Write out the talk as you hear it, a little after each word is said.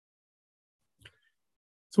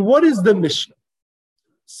So what is the Mishnah?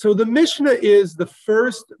 So the Mishnah is the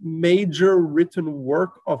first major written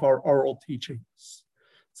work of our oral teachings.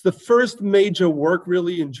 It's the first major work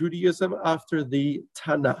really in Judaism after the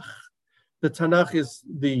Tanakh. The Tanakh is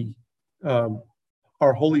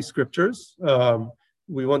our holy scriptures.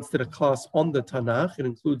 We once did a class on the Tanakh. It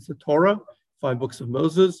includes the Torah, 5 books of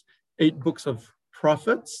Moses, 8 books of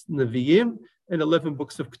prophets, Nevi'im, and 11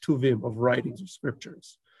 books of Ketuvim, of writings of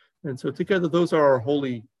scriptures. And so together, those are our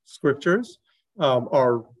holy scriptures,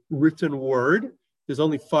 our written word. There's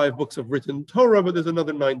only 5 books of written Torah, but there's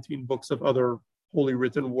another 19 books of other holy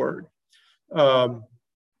written word.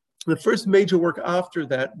 The first major work after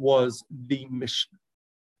that was the Mishnah.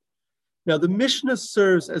 Now, the Mishnah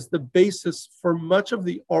serves as the basis for much of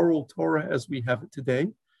the oral Torah as we have it today,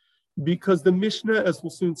 because the Mishnah, as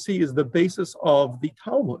we'll soon see, is the basis of the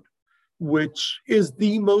Talmud, which is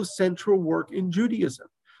the most central work in Judaism.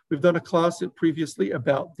 We've done a class previously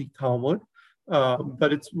about the Talmud,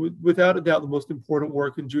 but it's without a doubt the most important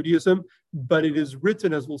work in Judaism, but it is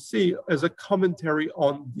written, as we'll see, as a commentary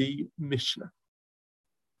on the Mishnah.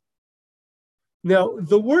 Now,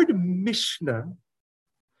 the word Mishnah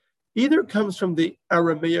either comes from the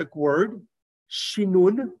Aramaic word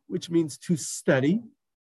shinun, which means to study.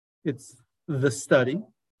 It's the study.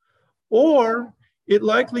 Or it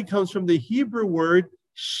likely comes from the Hebrew word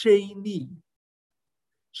sheni.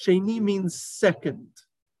 Sheni means second.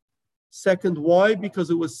 Second, why? Because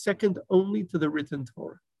it was second only to the written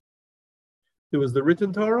Torah. There was the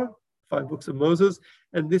written Torah, 5 books of Moses,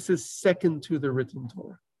 and this is second to the written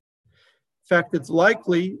Torah. In fact, it's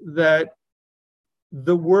likely that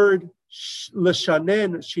the word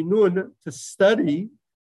leshanen, shinun, to study,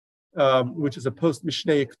 which is a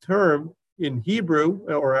post-Mishnaic term in Hebrew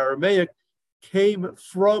or Aramaic, came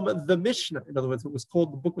from the Mishnah. In other words, the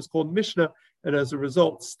book was called Mishnah, and as a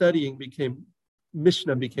result,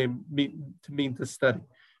 Mishnah became to study,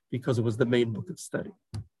 because it was the main book of study.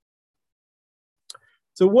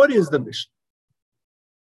 So what is the Mishnah?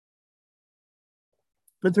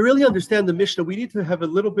 And to really understand the Mishnah, we need to have a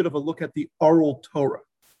little bit of a look at the oral Torah.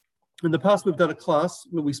 In the past, we've done a class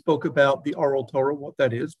where we spoke about the oral Torah, what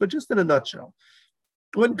that is, but just in a nutshell.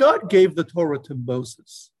 When God gave the Torah to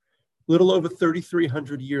Moses, a little over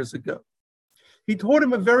 3,300 years ago, he taught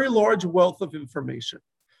him a very large wealth of information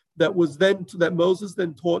that Moses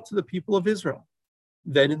then taught to the people of Israel,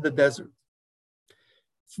 then in the desert.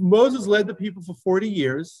 Moses led the people for 40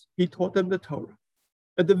 years. He taught them the Torah.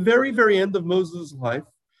 At the very, very end of Moses' life,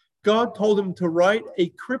 God told him to write a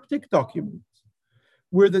cryptic document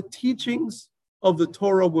where the teachings of the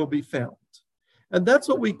Torah will be found. And that's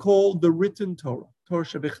what we call the written Torah, Torah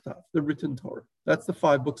Shebichtav, the written Torah. That's the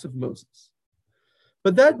 5 books of Moses.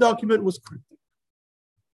 But that document was cryptic.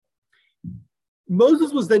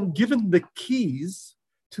 Moses was then given the keys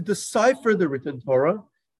to decipher the written Torah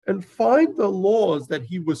and find the laws that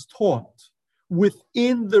he was taught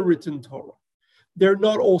within the written Torah. They're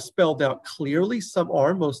not all spelled out clearly. Some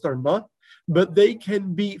are, most are not. But they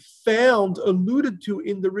can be found, alluded to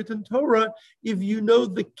in the written Torah if you know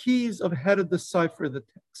the keys of how to decipher the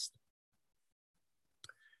text.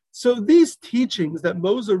 So these teachings that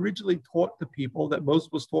Moses originally taught the people, that Moses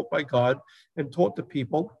was taught by God and taught the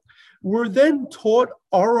people, were then taught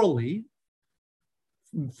orally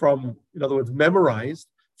from, in other words, memorized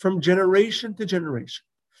from generation to generation.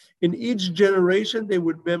 In each generation, they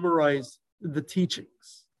would memorize the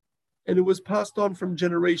teachings, and it was passed on from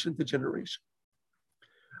generation to generation.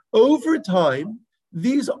 Over time,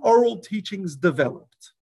 these oral teachings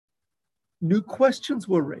developed. New questions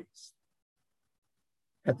were raised,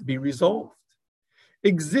 had to be resolved.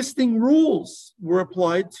 Existing rules were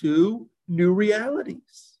applied to new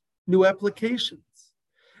realities, new applications.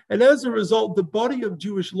 And as a result, the body of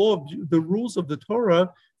Jewish law, the rules of the Torah,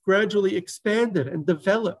 gradually expanded and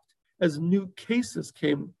developed as new cases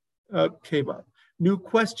came up, new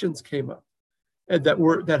questions came up, and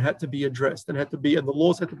that had to be addressed and the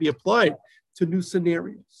laws had to be applied to new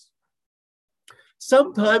scenarios.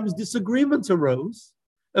 Sometimes disagreements arose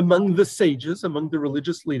among the sages, among the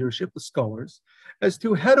religious leadership, the scholars, as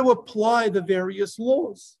to how to apply the various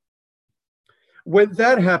laws. When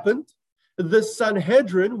that happened, the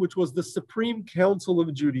Sanhedrin, which was the supreme council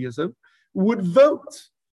of Judaism, would vote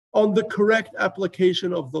on the correct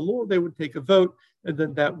application of the law. They would take a vote, and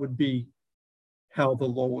then that would be how the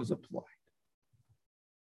law was applied.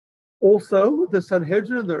 Also, the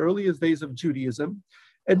Sanhedrin in the earliest days of Judaism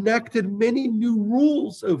enacted many new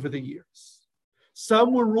rules over the years.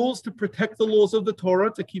 Some were rules to protect the laws of the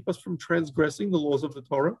Torah, to keep us from transgressing the laws of the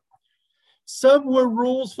Torah. Some were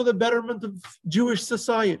rules for the betterment of Jewish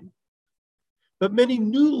society. But many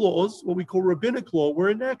new laws, what we call rabbinic law, were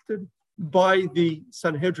enacted by the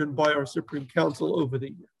Sanhedrin, by our Supreme Council over the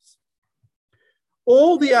years.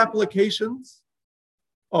 All the applications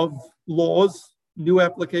of laws, new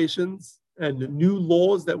applications, and new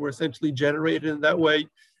laws that were essentially generated in that way,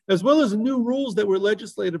 as well as new rules that were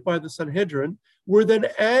legislated by the Sanhedrin, were then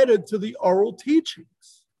added to the oral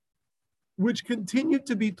teachings, which continued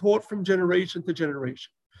to be taught from generation to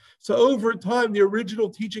generation. So over time, the original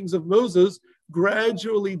teachings of Moses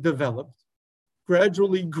gradually developed,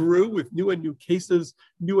 gradually grew with new and new cases,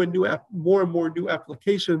 more and more new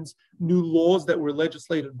applications, new laws that were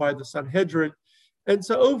legislated by the Sanhedrin. And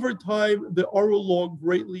so over time, the oral law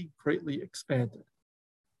greatly expanded.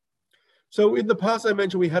 So in the past, I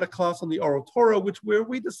mentioned we had a class on the Oral Torah, where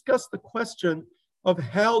we discussed the question of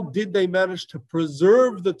how did they manage to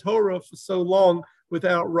preserve the Torah for so long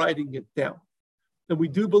without writing it down. And we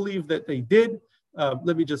do believe that they did.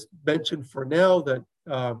 Let me just mention for now that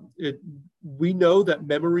we know that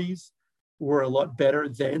memories were a lot better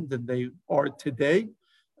then than they are today.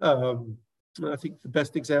 I think the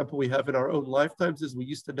best example we have in our own lifetimes is we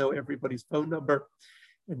used to know everybody's phone number,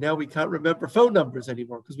 and now we can't remember phone numbers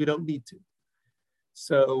anymore because we don't need to.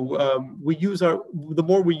 So the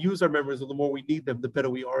more we use our memories, or the more we need them, the better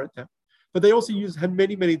we are at them. But they also had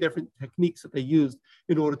many different techniques that they used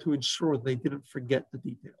in order to ensure they didn't forget the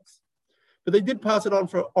details. But they did pass it on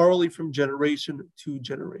orally from generation to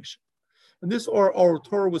generation. And this oral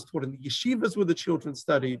Torah was taught in the yeshivas where the children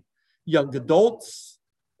studied, young adults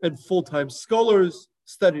and full-time scholars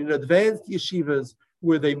studied in advanced yeshivas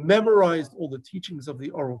where they memorized all the teachings of the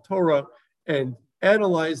oral Torah and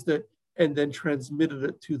analyzed it and then transmitted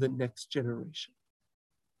it to the next generation.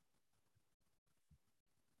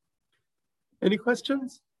 Any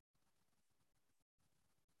questions?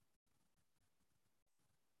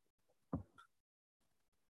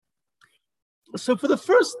 So for the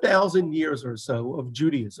first 1,000 years or so of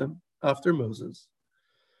Judaism after Moses,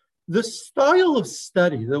 the style of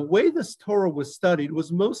study, the way this Torah was studied,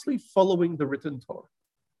 was mostly following the written Torah.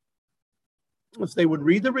 If they would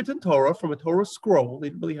read the written Torah from a Torah scroll, they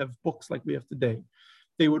didn't really have books like we have today.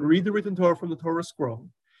 They would read the written Torah from the Torah scroll.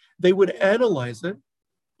 They would analyze it.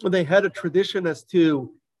 And they had a tradition as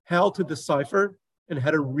to how to decipher and how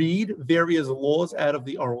to read various laws out of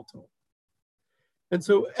the oral Torah. And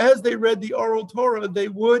so as they read the oral Torah, they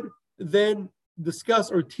would then discuss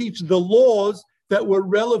or teach the laws that were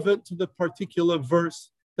relevant to the particular verse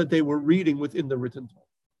that they were reading within the written Torah.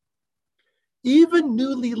 Even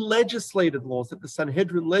newly legislated laws that the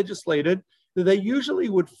Sanhedrin legislated, they usually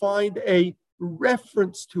would find a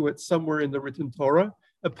reference to it somewhere in the written Torah,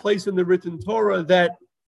 a place in the written Torah that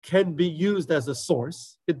can be used as a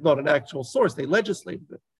source. It's not an actual source. They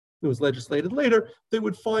legislated it. It was legislated later. They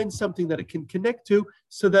would find something that it can connect to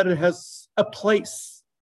so that it has a place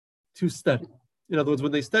to study. In other words,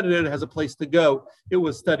 when they studied it, it has a place to go. It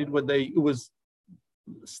was studied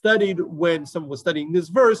when someone was studying this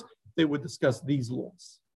verse, they would discuss these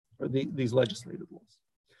laws or these legislated laws.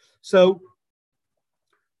 So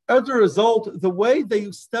as a result, the way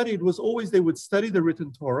they studied was always they would study the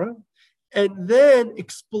written Torah and then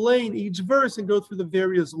explain each verse and go through the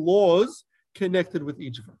various laws connected with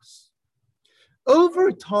each verse.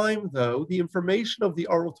 Over time, though, the information of the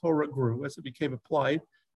oral Torah grew as it became applied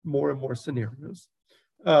more and more scenarios,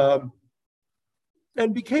 and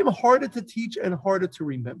became harder to teach and harder to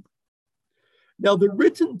remember. Now, the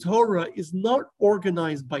written Torah is not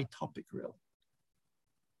organized by topic, really.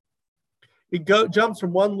 It jumps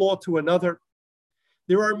from one law to another.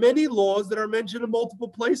 There are many laws that are mentioned in multiple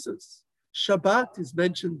places. Shabbat is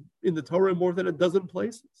mentioned in the Torah in more than a dozen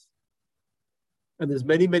places. And there's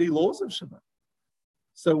many laws of Shabbat.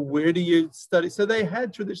 So where do you study? So they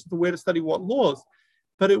had traditions of where to study what laws,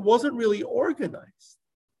 but it wasn't really organized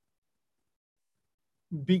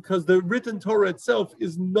because the written Torah itself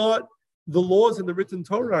is not, the laws in the written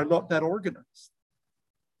Torah are not that organized.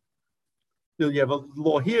 You have a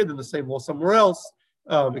law here, then the same law somewhere else.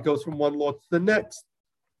 It goes from one law to the next.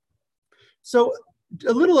 So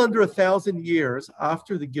a little under 1,000 years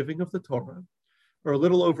after the giving of the Torah, or a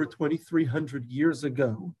little over 2,300 years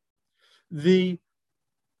ago, the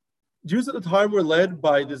Jews at the time were led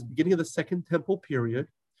by this beginning of the Second Temple period.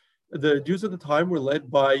 The Jews at the time were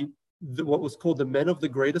led by what was called the Men of the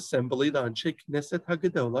Great Assembly, the Anshe Knesset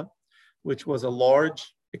Hagadola, which was a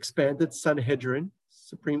large, expanded Sanhedrin,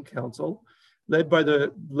 Supreme Council, led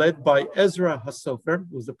by Ezra HaSofer,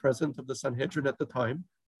 who was the president of the Sanhedrin at the time,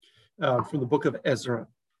 from the book of Ezra.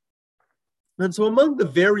 And so among the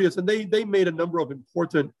various, and they made a number of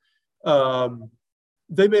important,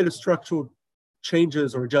 they made a structural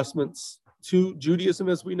changes or adjustments to Judaism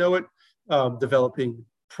as we know it. developing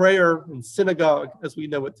prayer and synagogue as we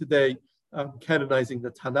know it today, canonizing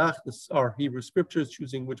the Tanakh, our Hebrew scriptures,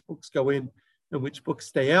 choosing which books go in and which books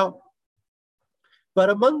stay out. But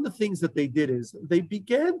among the things that they did is they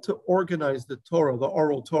began to organize the Torah, the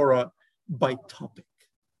oral Torah, by topic.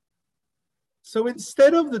 So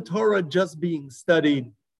instead of the Torah just being studied,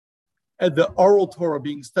 the oral Torah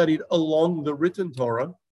being studied along the written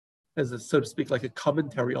Torah, as a, so to speak, like a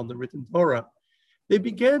commentary on the written Torah, they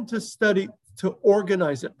began to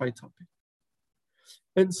organize it by topic.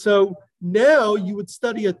 And so now you would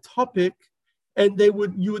study a topic and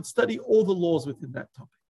you would study all the laws within that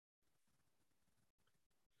topic.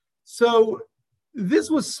 So this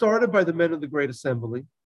was started by the men of the Great Assembly.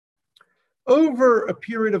 Over a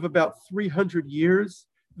period of about 300 years,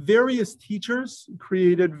 various teachers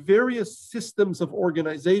created various systems of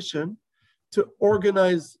organization to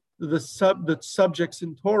organize the subjects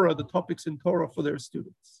in Torah, the topics in Torah for their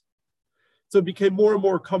students. So it became more and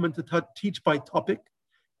more common to teach by topic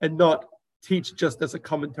and not teach just as a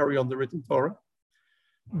commentary on the written Torah.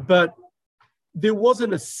 But there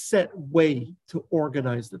wasn't a set way to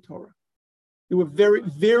organize the Torah. There were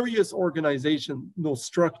various organizational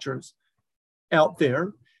structures out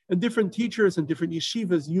there, and different teachers and different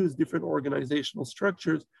yeshivas use different organizational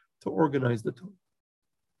structures to organize the Torah.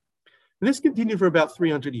 And this continued for about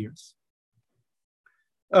 300 years.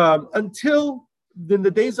 Until in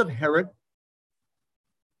the days of Herod,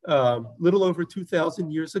 little over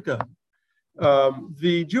 2,000 years ago,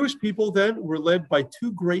 the Jewish people then were led by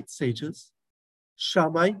two great sages,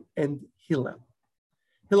 Shammai and Hillel.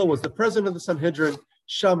 Hillel was the president of the Sanhedrin,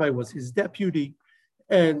 Shammai was his deputy,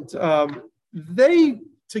 and they,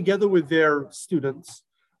 together with their students,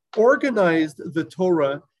 organized the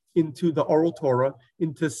Torah the oral Torah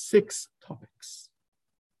into 6 topics.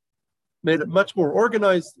 Made it much more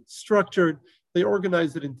organized, structured. They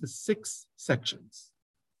organized it into 6 sections.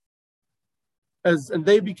 And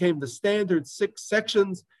they became the standard 6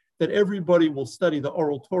 sections that everybody will study the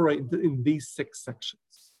oral Torah in these 6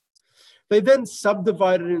 sections. They then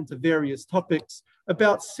subdivided it into various topics,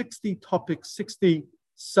 about 60 topics, 60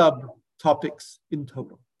 subtopics in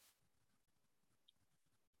total.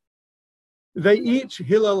 They each,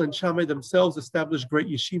 Hillel and Shammai themselves, established great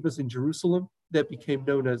yeshivas in Jerusalem that became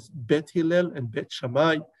known as Bet Hillel and Bet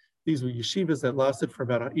Shammai. These were yeshivas that lasted for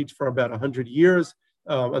about 100 years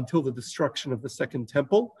until the destruction of the Second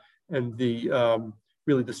Temple and the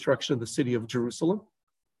destruction of the city of Jerusalem.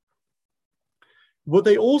 What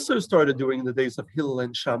they also started doing in the days of Hillel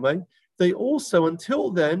and Shammai, they also,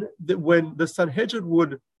 until then, when the Sanhedrin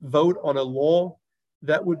would vote on a law,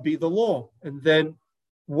 that would be the law. And then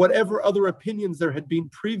whatever other opinions there had been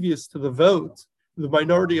previous to the vote, the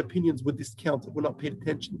minority opinions would discount it, would not pay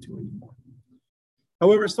attention to anymore.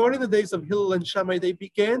 However, starting in the days of Hillel and Shammai, they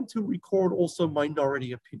began to record also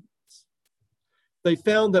minority opinions. They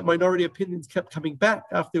found that minority opinions kept coming back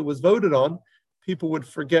after it was voted on. People would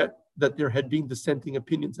forget that there had been dissenting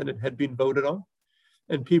opinions and it had been voted on.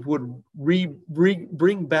 And people would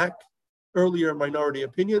bring back earlier minority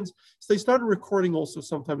opinions. So they started recording also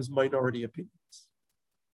sometimes minority opinions.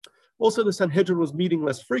 Also, the Sanhedrin was meeting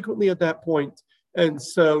less frequently at that point, and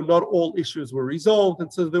so not all issues were resolved.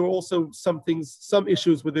 And so there were also some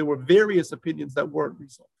issues where there were various opinions that weren't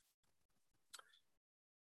resolved.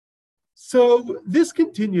 So this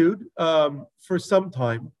continued for some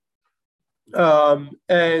time.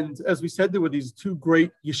 And as we said, there were these 2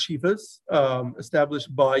 great yeshivas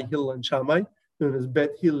established by Hillel and Shammai, known as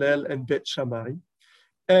Bet Hillel and Bet Shammai.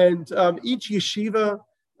 And each yeshiva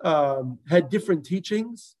had different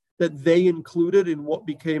teachings that they included in what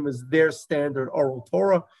became as their standard oral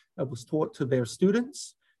Torah that was taught to their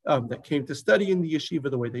students that came to study in the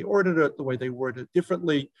yeshiva, the way they ordered it, the way they worded it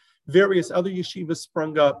differently. Various other yeshivas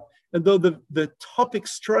sprung up. And though the topic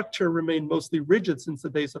structure remained mostly rigid since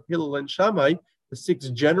the days of Hillel and Shammai, the 6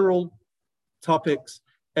 general topics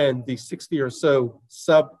and the 60 or so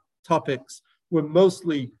subtopics were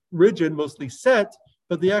mostly rigid, mostly set,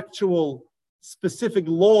 but the actual specific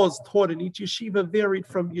laws taught in each yeshiva varied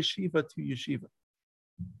from yeshiva to yeshiva.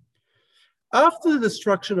 After the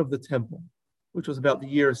destruction of the temple, which was about the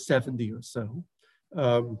year 70 or so,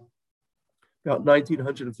 about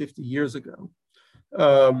 1950 years ago,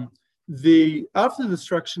 after the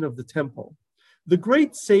destruction of the temple, the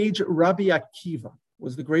great sage Rabbi Akiva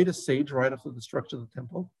was the greatest sage right after the destruction of the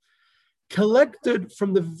temple, collected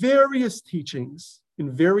from the various teachings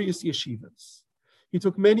in various yeshivas. He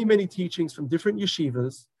took many, many teachings from different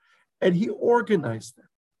yeshivas, and he organized them.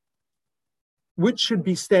 Which should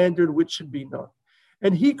be standard, which should be not.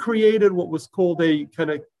 And he created what was called a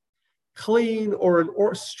kind of clean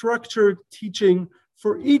or structured teaching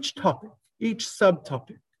for each topic. each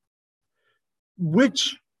subtopic,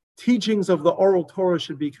 which teachings of the oral Torah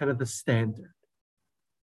should be kind of the standard.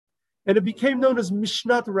 And it became known as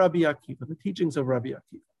Mishnat Rabbi Akiva, the teachings of Rabbi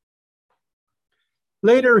Akiva.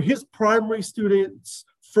 Later, his primary students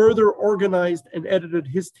further organized and edited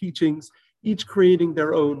his teachings, each creating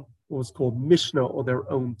their own, what was called Mishnah, or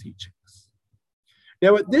their own teachings.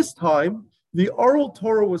 Now, at this time, the oral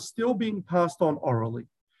Torah was still being passed on orally.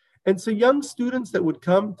 And so young students that would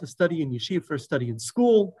come to study in yeshiva, study in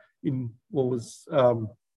school, in what was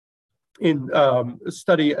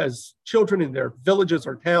study as children in their villages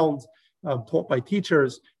or towns, taught by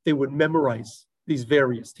teachers, they would memorize these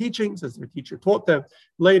various teachings as their teacher taught them.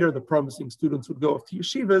 Later, the promising students would go off to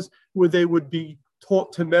yeshivas where they would be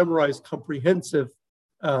taught to memorize comprehensive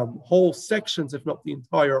whole sections, if not the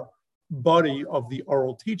entire body of the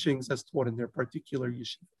oral teachings as taught in their particular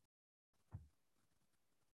yeshiva.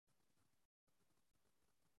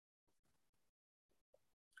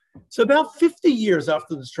 So about 50 years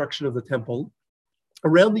after the destruction of the temple,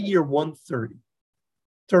 around the year 130,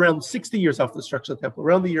 to around 60 years after the destruction of the temple,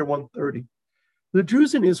 around the year 130, the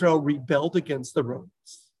Jews in Israel rebelled against the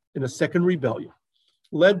Romans in a second rebellion,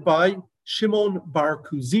 led by Shimon bar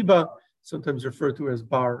Kuziba, sometimes referred to as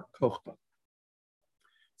Bar Kokhba.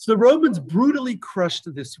 So the Romans brutally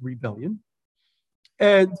crushed this rebellion.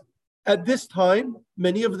 And at this time,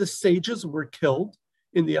 many of the sages were killed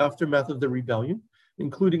in the aftermath of the rebellion,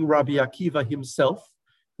 including Rabbi Akiva himself,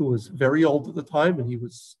 who was very old at the time, and he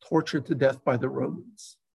was tortured to death by the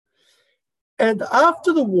Romans. And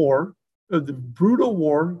after the war, the brutal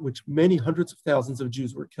war, which many hundreds of thousands of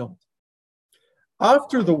Jews were killed,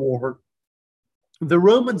 after the war, the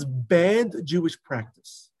Romans banned Jewish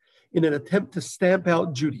practice in an attempt to stamp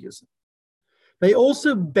out Judaism. They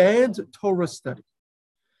also banned Torah study.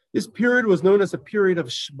 This period was known as a period of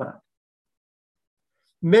Shmad.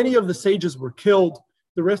 Many of the sages were killed.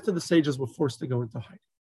 The rest of the sages were forced to go into hiding.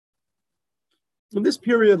 And this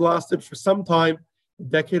period lasted for some time, a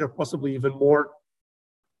decade or possibly even more.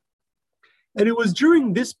 And it was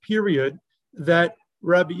during this period that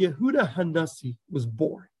Rabbi Yehuda Hanassi was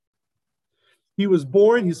born. He was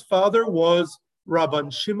born, his father was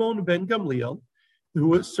Rabban Shimon ben Gamliel,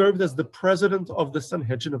 who served as the president of the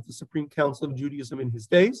Sanhedrin, of the Supreme Council of Judaism in his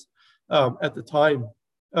days. At the time,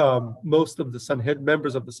 most of the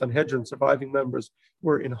members of the Sanhedrin, surviving members,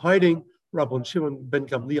 were in hiding. Rabban Shimon ben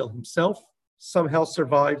Gamliel himself somehow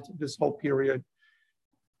survived this whole period.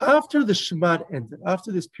 After the Shmad ended,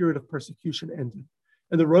 after this period of persecution ended,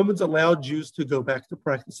 and the Romans allowed Jews to go back to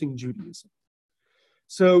practicing Judaism.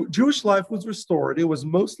 So Jewish life was restored. It was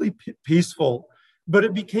mostly peaceful, but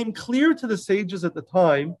it became clear to the sages at the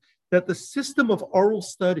time that the system of oral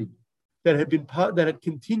study that had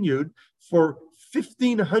continued for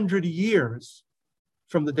 1,500 years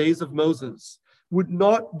from the days of Moses would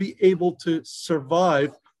not be able to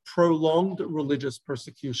survive prolonged religious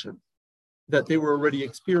persecution that they were already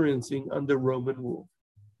experiencing under Roman rule.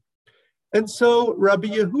 And so Rabbi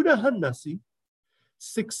Yehuda Hanassi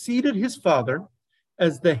succeeded his father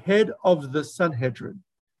as the head of the Sanhedrin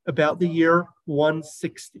about the year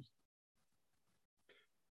 160.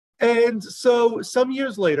 And so some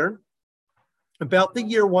years later, about the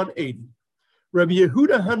year 180, Rabbi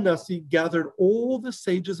Yehuda Hanassi gathered all the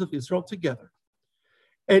sages of Israel together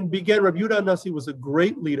and began. Rabbi Yehuda Hanassi was a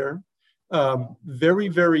great leader, very,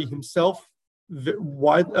 very himself,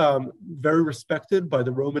 very respected by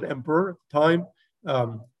the Roman emperor at the time,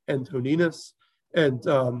 Antoninus, and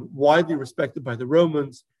widely respected by the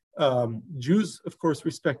Romans. Jews, of course,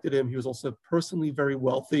 respected him. He was also personally very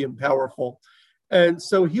wealthy and powerful. And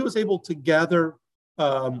so he was able to gather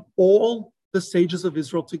all the sages of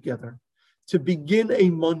Israel together to begin a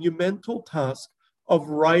monumental task of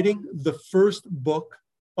writing the first book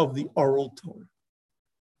of the oral Torah,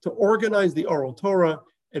 to organize the oral Torah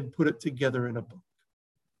and put it together in a book.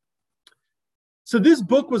 So this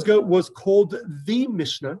book was called the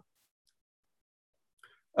Mishnah,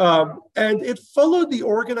 and it followed the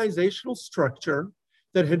organizational structure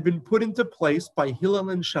that had been put into place by Hillel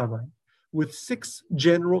and Shammai, with 6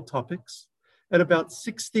 general topics and about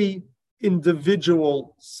 60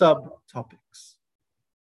 individual subtopics.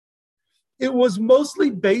 It was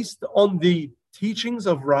mostly based on the teachings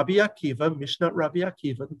of Rabbi Akiva, Mishnat Rabbi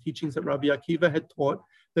Akiva, the teachings that Rabbi Akiva had taught,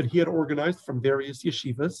 that he had organized from various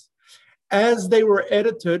yeshivas, as they were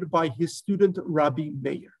edited by his student Rabbi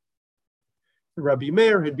Meir. Rabbi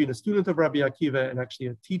Meir had been a student of Rabbi Akiva and actually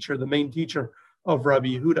a teacher, the main teacher of Rabbi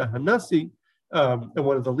Yehuda Hanassi, and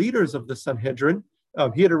one of the leaders of the Sanhedrin.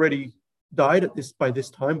 He had already died by this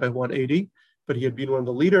time, by 180, but he had been one of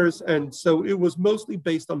the leaders. And so it was mostly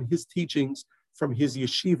based on his teachings from his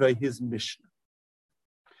yeshiva, his Mishnah.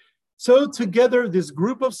 So together, this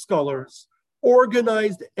group of scholars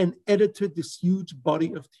organized and edited this huge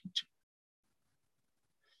body of teaching.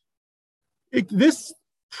 This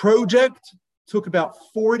project took about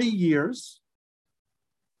 40 years,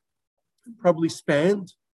 probably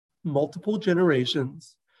spanned multiple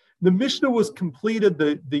generations. The Mishnah was completed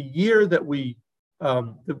the year that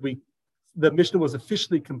the Mishnah was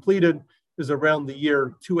officially completed is around the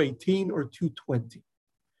year 218 or 220.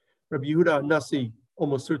 Rabbi Yehuda Nasi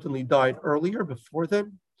almost certainly died earlier, before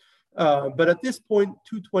then. But at this point,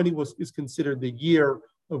 220 is considered the year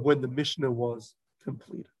of when the Mishnah was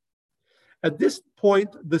completed. At this point,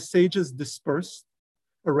 the sages dispersed.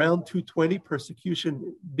 Around 220,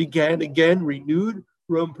 persecution began again, renewed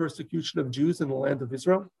Rome persecution of Jews in the land of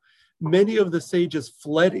Israel. Many of the sages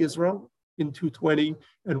fled Israel in 220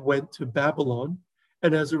 and went to Babylon.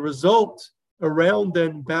 And as a result, around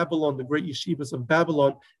then, Babylon, the great yeshivas of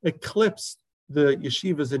Babylon, eclipsed the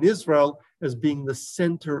yeshivas in Israel as being the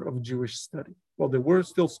center of Jewish study. While there were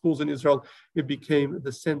still schools in Israel, it became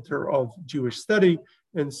the center of Jewish study.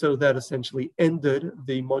 And so that essentially ended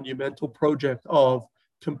the monumental project of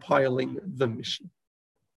compiling the Mishnah.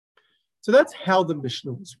 So that's how the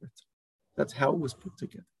Mishnah was written. That's how it was put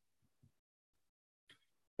together.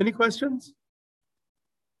 Any questions?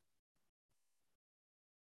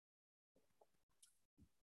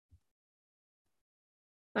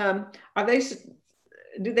 Do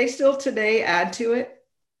they still today add to it?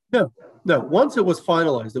 No. Once it was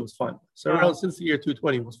finalized, it was finalized. So around since the year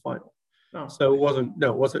 220, it was final. So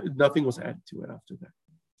nothing was added to it after that.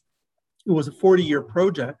 It was a 40-year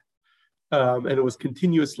project, and it was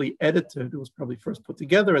continuously edited. It was probably first put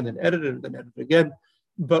together and then edited and then edited again.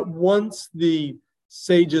 But once the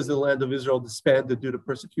sages in the land of Israel disbanded due to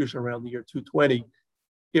persecution around the year 220,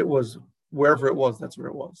 it was wherever it was, that's where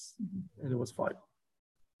it was. And it was fine.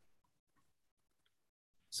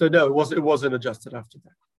 So no, it wasn't adjusted after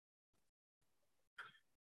that.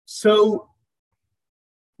 So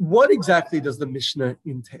what exactly does the Mishnah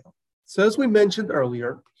entail? So as we mentioned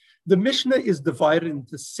earlier, the Mishnah is divided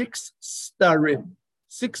into 6 starim.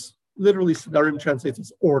 6, literally, starim translates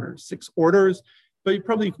as orders, 6 orders, but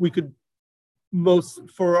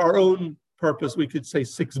for our own purpose, we could say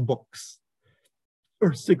 6 books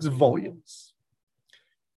or 6 volumes.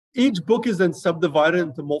 Each book is then subdivided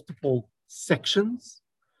into multiple sections.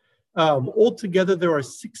 Altogether, there are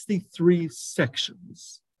 63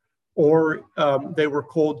 sections, or they were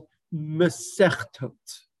called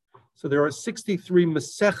Masechtot. So there are 63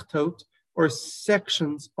 Masechtot, or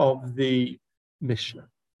sections of the Mishnah.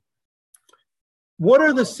 What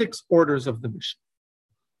are the 6 orders of the Mishnah?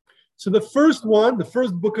 So the first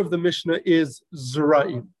book of the Mishnah is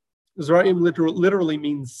Zeraim. Zeraim literally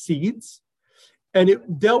means seeds, and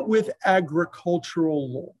it dealt with agricultural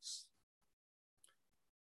laws.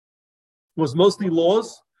 It was mostly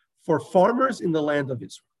laws for farmers in the land of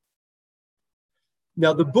Israel.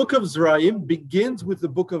 Now, the book of Zeraim begins with the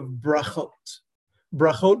book of Brachot.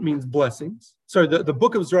 Brachot means blessings. Sorry, the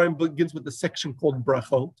book of Zeraim begins with the section called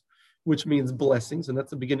Brachot, which means blessings, and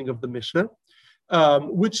that's the beginning of the Mishnah,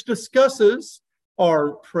 which discusses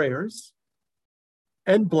our prayers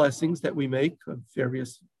and blessings that we make on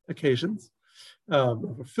various occasions,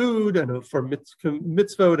 for food and for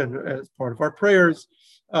mitzvot and as part of our prayers.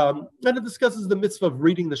 And it discusses the mitzvah of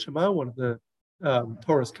reading the Shema, one of the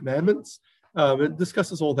Torah's commandments. It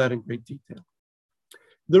discusses all that in great detail.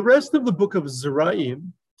 The rest of the book of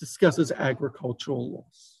Zeraim discusses agricultural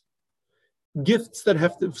laws. Gifts that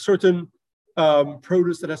have to, certain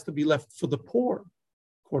produce that has to be left for the poor,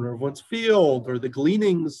 corner of one's field, or the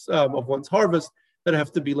gleanings of one's harvest that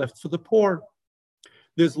have to be left for the poor.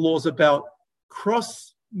 There's laws about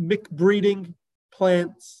cross-breeding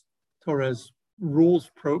plants. Torah's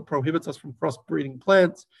rules prohibits us from cross-breeding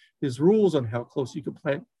plants. There's rules on how close you can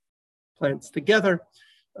plant plants together.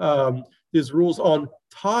 There's rules on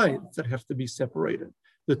tithes that have to be separated.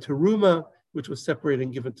 The teruma, which was separated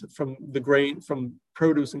and given from the grain, from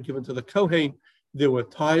produce and given to the Kohen. There were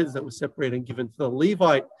tithes that were separated and given to the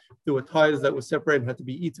Levite. There were tithes that were separated and had to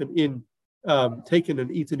be taken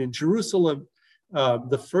and eaten in Jerusalem.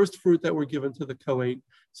 The first fruit that were given to the Kohen.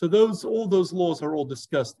 So all those laws are all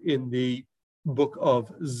discussed in the book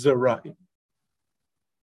of Zeraim.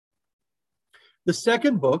 The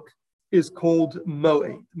second book is called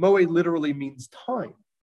Moed. Moed literally means time,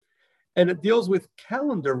 and it deals with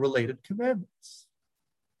calendar-related commandments.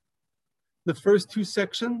 The first 2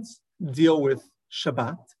 sections deal with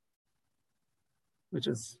Shabbat, which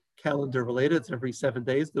is calendar-related. It's every 7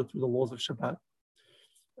 days, go through the laws of Shabbat.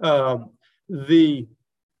 The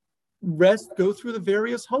rest go through the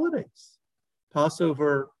various holidays.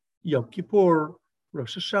 Passover, Yom Kippur,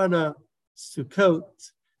 Rosh Hashanah,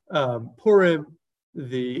 Sukkot, Purim,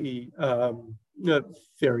 the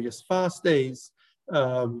various fast days,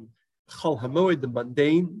 Chol HaMoed, the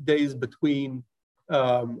mundane days between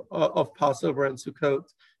of Passover and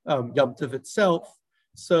Sukkot, Yom Tov itself.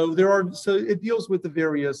 So it deals with the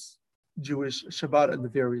various Jewish Shabbat and the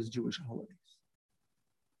various Jewish holidays.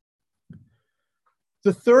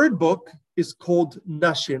 The third book is called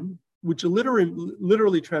Nashim, which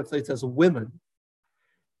literally translates as women,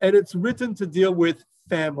 and it's written to deal with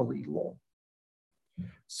family law.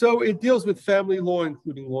 So it deals with family law,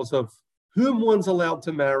 including laws of whom one's allowed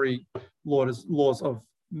to marry, laws of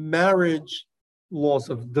marriage, laws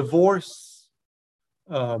of divorce,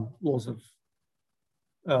 laws of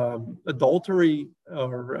adultery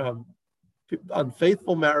or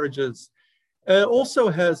unfaithful marriages. It also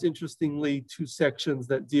has, interestingly, 2 sections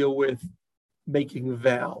that deal with making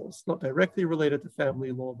vows, not directly related to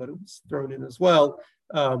family law, but it was thrown in as well.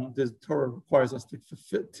 The Torah requires us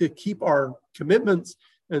to keep our commitments,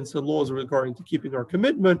 and so laws regarding to keeping our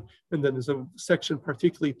commitment. And then there's a section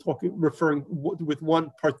particularly referring with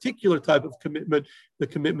one particular type of commitment, the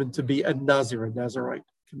commitment to be a Nazarite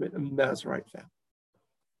commitment, Nazarite vow.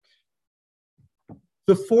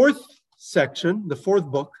 The fourth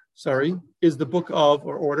book, is the book of,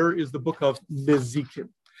 or order, is the book of Nezikin.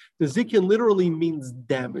 Nezikin literally means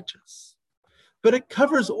damages, but it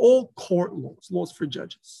covers all court laws for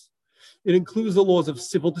judges. It includes the laws of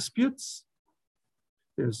civil disputes.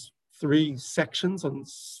 There's 3 sections on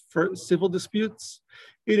civil disputes.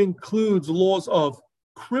 It includes laws of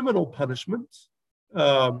criminal punishment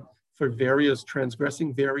for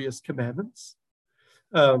transgressing various commandments.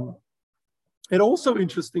 It also,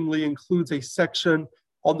 interestingly, includes a section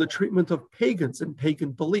on the treatment of pagans and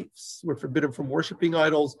pagan beliefs. We're forbidden from worshiping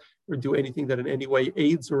idols or do anything that in any way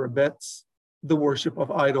aids or abets the worship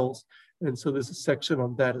of idols. And so there's a section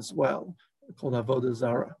on that as well, called Avodah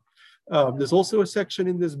Zarah. There's also a section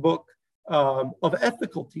in this book of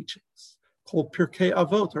ethical teachings called Pirkei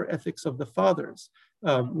Avot, or Ethics of the Fathers,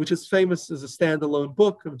 which is famous as a standalone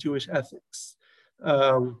book of Jewish ethics.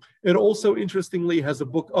 It also, interestingly, has a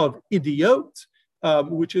book of Idiot,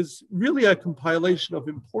 which is really a compilation of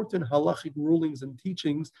important halachic rulings and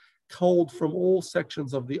teachings culled from all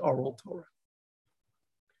sections of the oral Torah.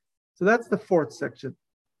 So that's the 4th section.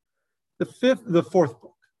 The 4th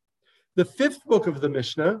book. The 5th book of the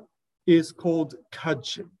Mishnah is called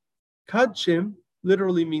Kadshim. Kadshim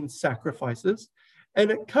literally means sacrifices,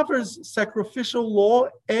 and it covers sacrificial law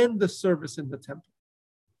and the service in the temple.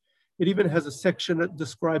 It even has a section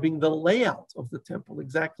describing the layout of the temple,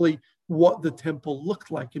 exactly what the temple looked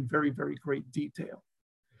like in very, very great detail.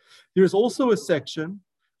 There's also a section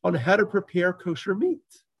on how to prepare kosher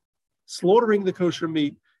meat, slaughtering the kosher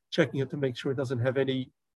meat, checking it to make sure it doesn't have any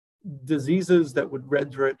diseases that would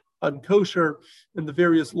render it unkosher, and the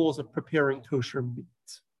various laws of preparing kosher meat.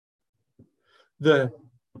 The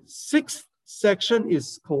 6th section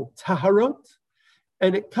is called Taharot,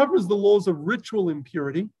 and it covers the laws of ritual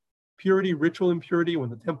impurity. Ritual impurity. When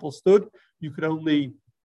the temple stood, you could only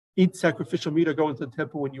eat sacrificial meat or go into the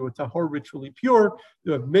temple when you were tahor, ritually pure.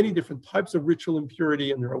 There are many different types of ritual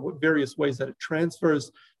impurity, and there are various ways that it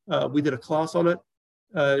transfers. We did a class on it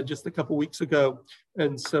just a couple weeks ago.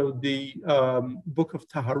 And so the book of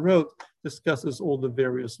Taharot discusses all the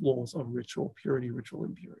various laws of ritual purity, ritual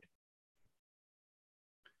impurity.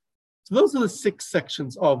 So those are the 6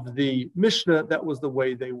 sections of the Mishnah. That was the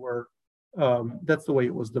way they were. That's the way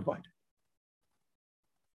it was divided.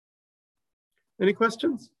 Any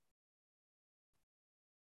questions?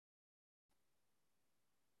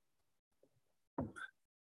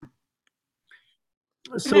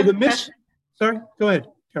 So the Mishnah. Sorry, go ahead,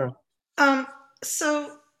 Carol.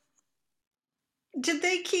 So did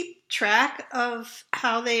they keep track of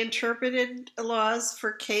how they interpreted laws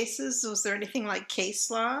for cases? Was there anything like case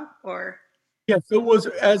law, or? Yes, it was,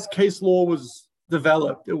 as case law was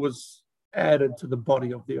developed, it was added to the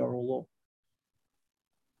body of the oral law.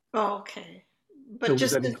 Oh, okay. But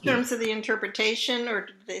just in terms of the interpretation, or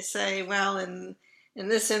did they say, well, in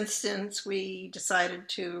this instance, we decided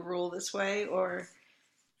to rule this way, or?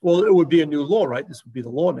 Well, it would be a new law, right? This would be the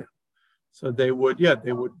law now. So they would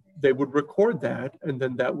record that, and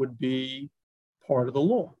then that would be part of the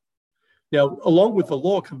law. Now, along with the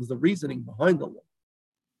law comes the reasoning behind the law.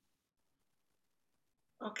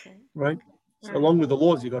 Okay. Right? So along with the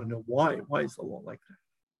laws, you got to know why. Why is the law like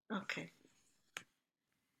that? Okay.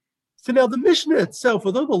 So now the Mishnah itself,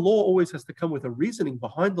 although the law always has to come with a reasoning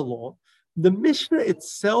behind the law, the Mishnah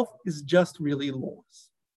itself is just really laws.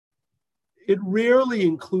 It rarely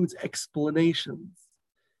includes explanations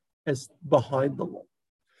as behind the law,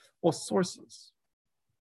 or sources.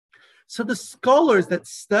 So the scholars that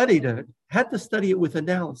studied it had to study it with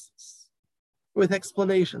analysis, with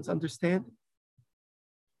explanations, understanding.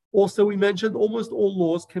 Also, we mentioned almost all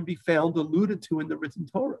laws can be found alluded to in the written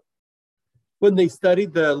Torah. When they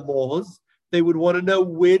studied the laws, they would want to know,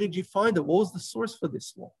 where did you find it? What was the source for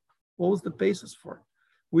this law? What was the basis for it?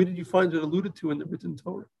 Where did you find it alluded to in the written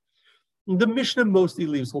Torah? The Mishnah mostly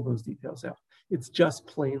leaves all those details out. It's just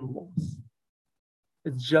plain laws.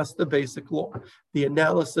 It's just the basic law. The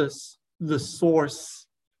analysis, the source,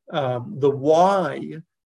 the why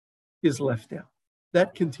is left out.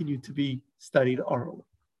 That continued to be studied orally.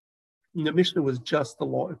 And the Mishnah was just the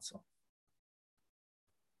law itself.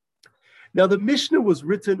 Now, the Mishnah was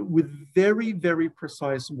written with very, very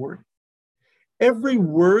precise wording. Every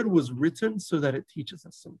word was written so that it teaches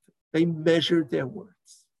us something. They measured their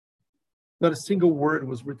words. Not a single word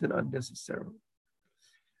was written unnecessarily.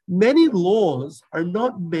 Many laws are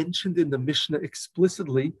not mentioned in the Mishnah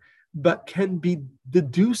explicitly, but can be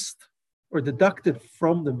deduced or deducted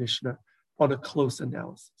from the Mishnah on a close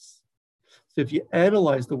analysis. So if you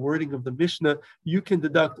analyze the wording of the Mishnah, you can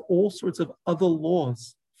deduct all sorts of other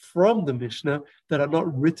laws from the Mishnah that are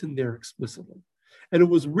not written there explicitly. And it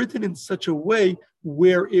was written in such a way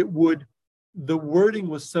where the wording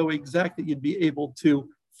was so exact that you'd be able to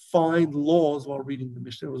find laws while reading the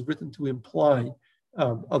Mishnah. It was written to imply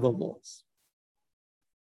other laws.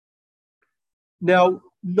 Now,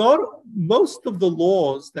 not most of the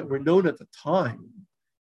laws that were known at the time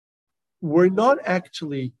were not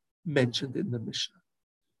actually mentioned in the Mishnah.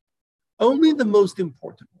 Only the most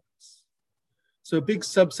important ones. So a big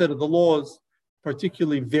subset of the laws,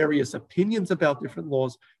 particularly various opinions about different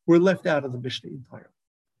laws, were left out of the Mishnah entirely.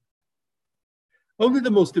 Only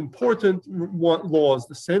the most important laws,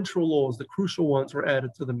 the central laws, the crucial ones, were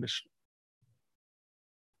added to the Mishnah.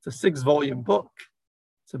 It's a 6-volume book.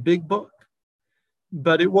 It's a big book.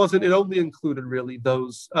 But it only included really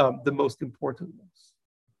those, the most important ones.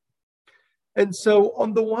 And so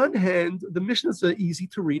on the one hand, the Mishnah is an easy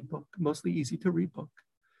to read book, mostly easy to read book.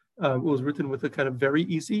 It was written with a kind of very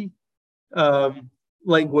easy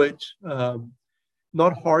language,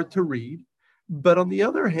 not hard to read. But on the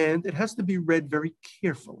other hand, it has to be read very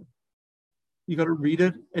carefully. You got to read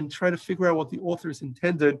it and try to figure out what the authors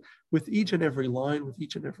intended with each and every line, with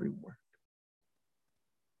each and every word.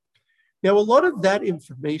 Now, a lot of that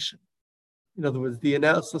information, in other words, the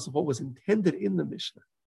analysis of what was intended in the Mishnah,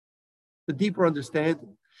 the deeper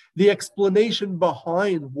understanding, the explanation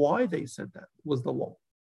behind why they said that was the law.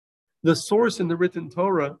 The source in the written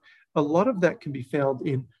Torah, a lot of that can be found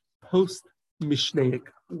in post-Mishnaic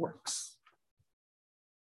works.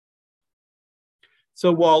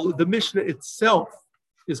 So while the Mishnah itself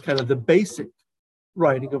is kind of the basic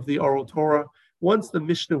writing of the oral Torah, once the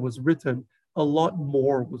Mishnah was written, a lot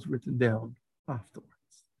more was written down afterwards.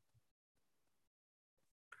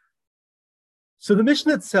 So the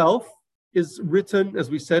Mishnah itself is written, as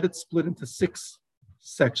we said, it's split into 6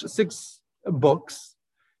 sections, 6 books,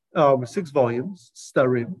 6 volumes,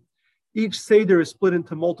 starim. Each Seder is split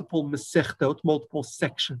into multiple mesechtot, multiple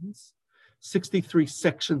sections, 63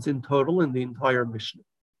 sections in total in the entire Mishnah.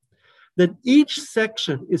 Then each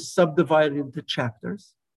section is subdivided into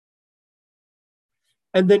chapters.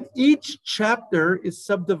 And then each chapter is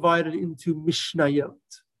subdivided into mishnayot,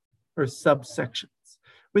 or subsections,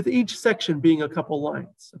 with each section being a couple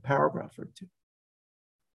lines, a paragraph or 2.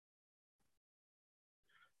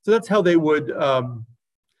 So that's how they would,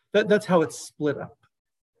 that's how it's split up.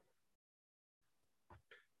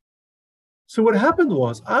 So what happened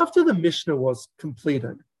was, after the Mishnah was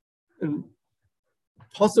completed, and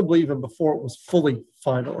possibly even before it was fully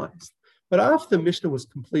finalized, but after the Mishnah was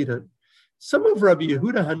completed, some of Rabbi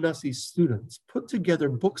Yehuda Hanassi's students put together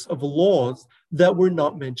books of laws that were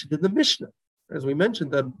not mentioned in the Mishnah. As we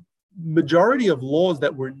mentioned, the majority of laws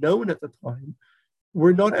that were known at the time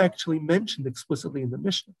were not actually mentioned explicitly in the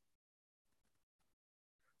Mishnah.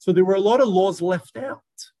 So there were a lot of laws left out.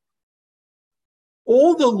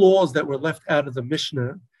 All the laws that were left out of the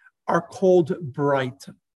Mishnah are called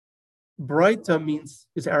Braita. Braita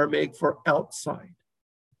is Aramaic for outside,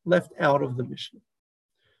 left out of the Mishnah.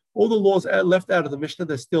 All the laws left out of the Mishnah,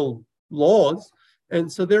 they're still laws,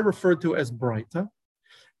 and so they're referred to as Braita.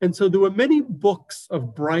 And so there were many books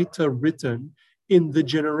of Braita written in the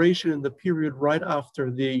generation, in the period right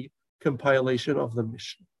after the compilation of the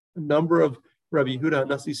Mishnah. A number of Rabbi Yehuda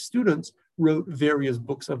Hanassi's students wrote various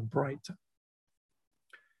books of Braita.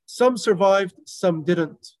 Some survived, some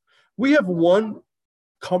didn't. We have one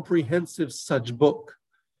comprehensive such book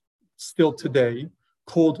still today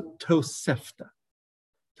called Tosefta.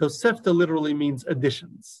 Tosefta literally means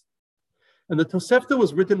additions, And the Tosefta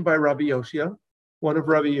was written by Rabbi Yoshia, one of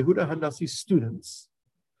Rabbi Yehuda Hanassi's students.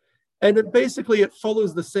 And it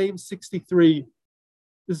follows the same 6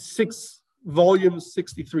 volumes,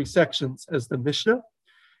 63 sections as the Mishnah,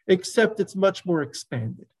 except it's much more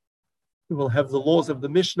expanded. We will have the laws of the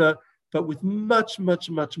Mishnah, but with much, much,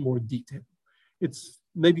 much more detail. It's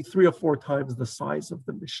maybe 3 or 4 times the size of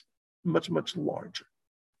the Mishnah, much, much larger.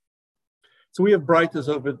 So we have Braitas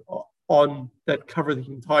over on that cover the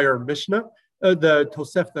entire Mishnah, the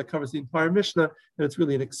Tosefta that covers the entire Mishnah, and it's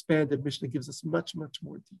really an expanded Mishnah, gives us much, much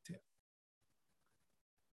more detail.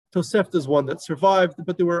 Tosefta is one that survived,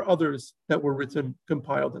 but there were others that were written,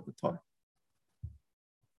 compiled at the time.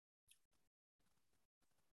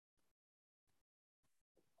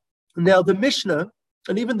 Now the Mishnah,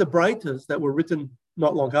 and even the Braitas that were written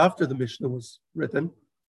not long after the Mishnah was written,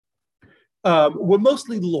 were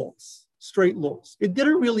mostly laws, straight laws. It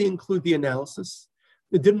didn't really include the analysis.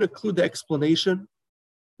 It didn't include the explanation,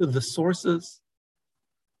 the sources.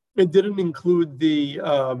 It didn't include the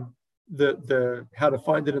how to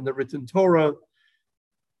find it in the written Torah.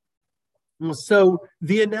 So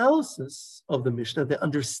the analysis of the Mishnah, the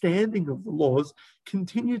understanding of the laws,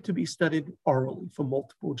 continued to be studied orally for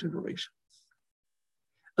multiple generations.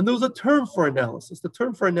 And there was a term for analysis. The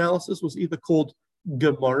term for analysis was either called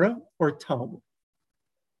Gemara or Talmud.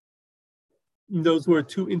 Those were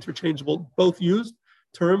 2 interchangeable, both used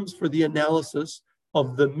terms for the analysis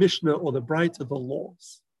of the Mishnah or the Braita, the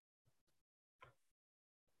laws.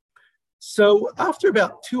 So after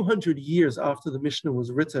about 200 years after the Mishnah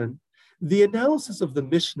was written, the analysis of the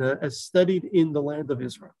Mishnah as studied in the land of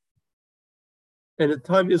Israel. And at the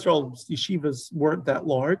time, Israel's yeshivas weren't that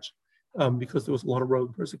large because there was a lot of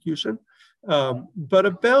Roman persecution. But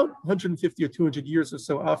about 150 or 200 years or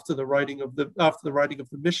so after the writing of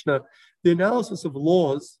the Mishnah, the analysis of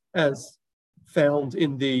laws as found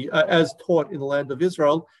in as taught in the land of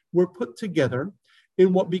Israel were put together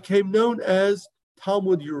in what became known as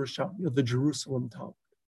Talmud Yerushalmi, or the Jerusalem Talmud.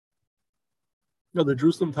 Now, the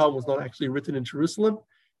Jerusalem Talmud was not actually written in Jerusalem.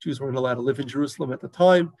 Jews weren't allowed to live in Jerusalem at the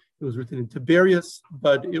time. It was written in Tiberias,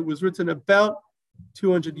 but it was written about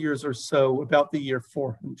 200 years or so, about the year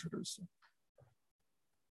 400 or so.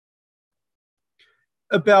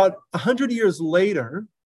 About 100 years later,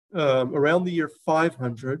 around the year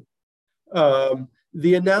 500,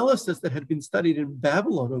 the analysis that had been studied in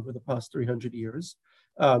Babylon over the past 300 years,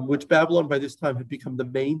 which Babylon by this time had become the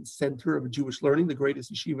main center of Jewish learning, the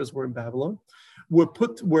greatest yeshivas were in Babylon, were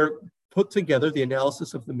put together, the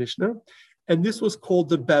analysis of the Mishnah, and this was called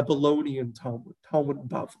the Babylonian Talmud, Talmud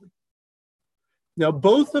Bavli. Now,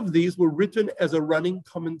 both of these were written as a running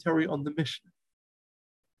commentary on the Mishnah.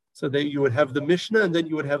 So that you would have the Mishnah, and then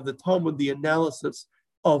you would have the Talmud, the analysis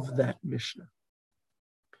of that Mishnah.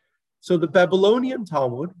 So the Babylonian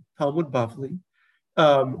Talmud, Talmud Bavli,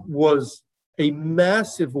 was a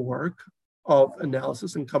massive work of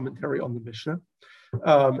analysis and commentary on the Mishnah.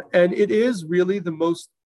 And it is really the most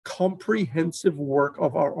comprehensive work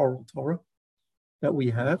of our oral Torah that we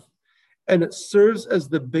have. And it serves as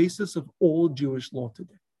the basis of all Jewish law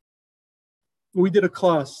today. We did a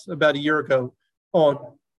class about a year ago on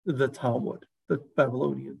the Talmud, the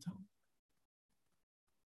Babylonian Talmud.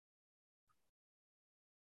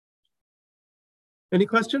 Any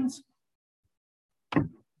questions?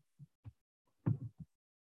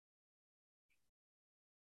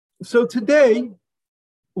 So today,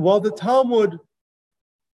 while the Talmud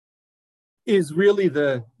is really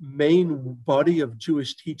the main body of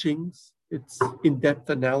Jewish teachings, it's in-depth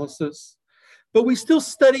analysis, but we still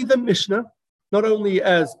study the Mishnah, not only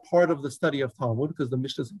as part of the study of Talmud, because the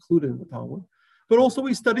Mishnah is included in the Talmud, but also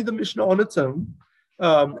we study the Mishnah on its own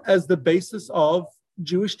as the basis of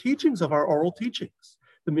Jewish teachings, of our oral teachings.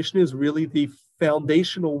 The Mishnah is really the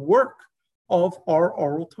foundational work of our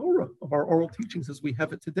oral Torah, of our oral teachings as we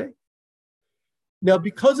have it today. Now,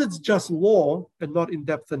 because it's just law and not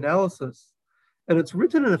in-depth analysis, and it's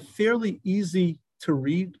written in a fairly easy to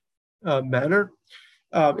read manner,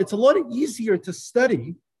 it's a lot easier to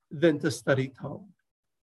study than to study Talmud.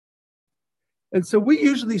 And so we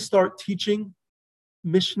usually start teaching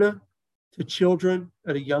Mishnah to children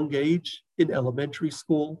at a young age in elementary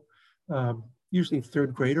school, usually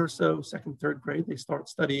third grade or so, second, third grade, they start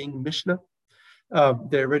studying Mishnah.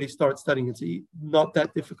 They already start studying. It's not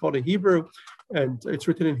that difficult in Hebrew, and it's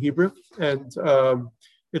written in Hebrew, and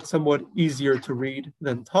it's somewhat easier to read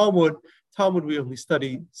than Talmud. Talmud we only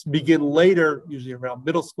begin later, usually around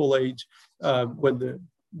middle school age, when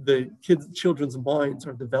the children's minds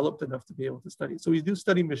are developed enough to be able to study. So we do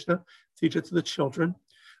study Mishnah, teach it to the children.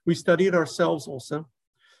 We study it ourselves also.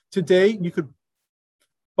 Today, you could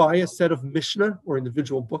buy a set of Mishnah or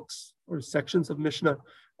individual books or sections of Mishnah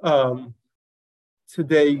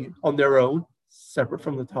today on their own, separate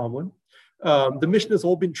from the Talmud. The Mishnah has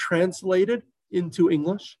all been translated into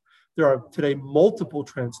English. There are today multiple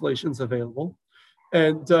translations available,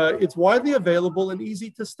 and it's widely available and easy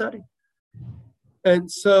to study. And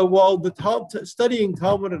so while studying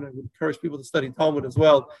Talmud, and I would encourage people to study Talmud as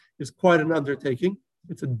well, is quite an undertaking,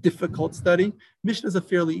 it's a difficult study, Mishnah is a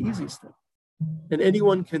fairly easy study, and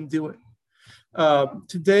anyone can do it.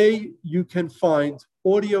 Today, you can find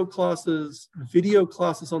audio classes, video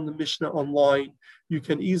classes on the Mishnah online. You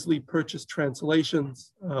can easily purchase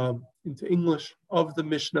translations into English of the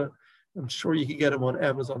Mishnah. I'm sure you can get them on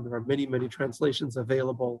Amazon. There are many, many translations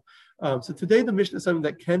available. So today, the Mishnah is something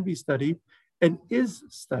that can be studied and is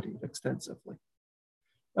studied extensively.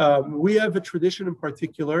 We have a tradition in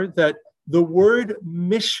particular that the word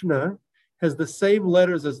Mishnah has the same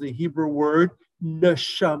letters as the Hebrew word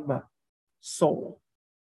neshama, soul.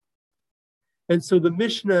 And so the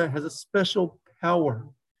Mishnah has a special power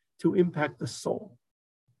to impact the soul.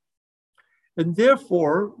 And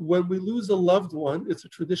therefore, when we lose a loved one, it's a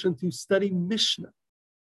tradition to study Mishnah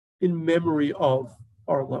in memory of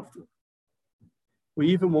our loved one.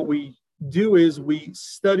 What we do is we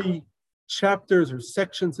study chapters or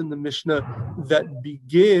sections in the Mishnah that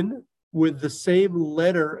begin with the same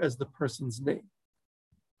letter as the person's name.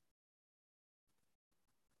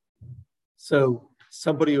 So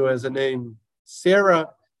somebody who has a name Sarah,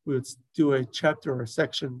 we would do a chapter or a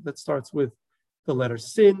section that starts with the letter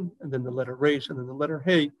Sin, and then the letter Resh, and then the letter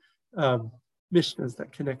Hey, Mishnahs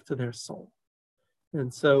that connect to their soul.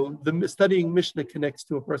 And so studying Mishnah connects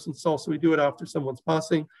to a person's soul. So we do it after someone's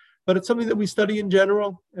passing, but it's something that we study in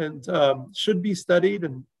general and should be studied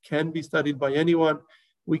and can be studied by anyone.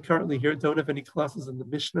 We currently here don't have any classes in the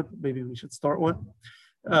Mishnah, but maybe we should start one.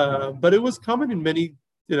 But it was common in many,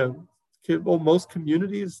 most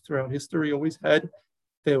communities throughout history always had.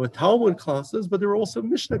 There were Talmud classes, but there were also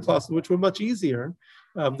Mishnah classes, which were much easier.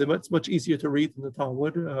 They're much easier to read than the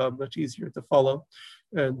Talmud, much easier to follow.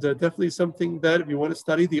 And definitely something that if you want to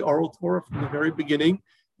study the oral Torah from the very beginning,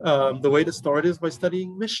 the way to start is by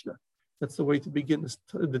studying Mishnah. That's the way to begin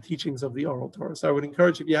the teachings of the oral Torah. So I would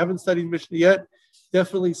encourage, if you haven't studied Mishnah yet,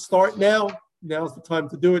 definitely start now. Now's the time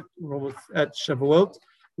to do it. We're almost at Shavuot,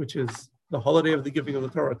 which is the holiday of the giving of the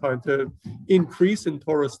Torah, time to increase in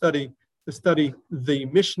Torah study, to study the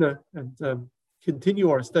Mishnah and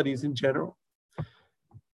continue our studies in general.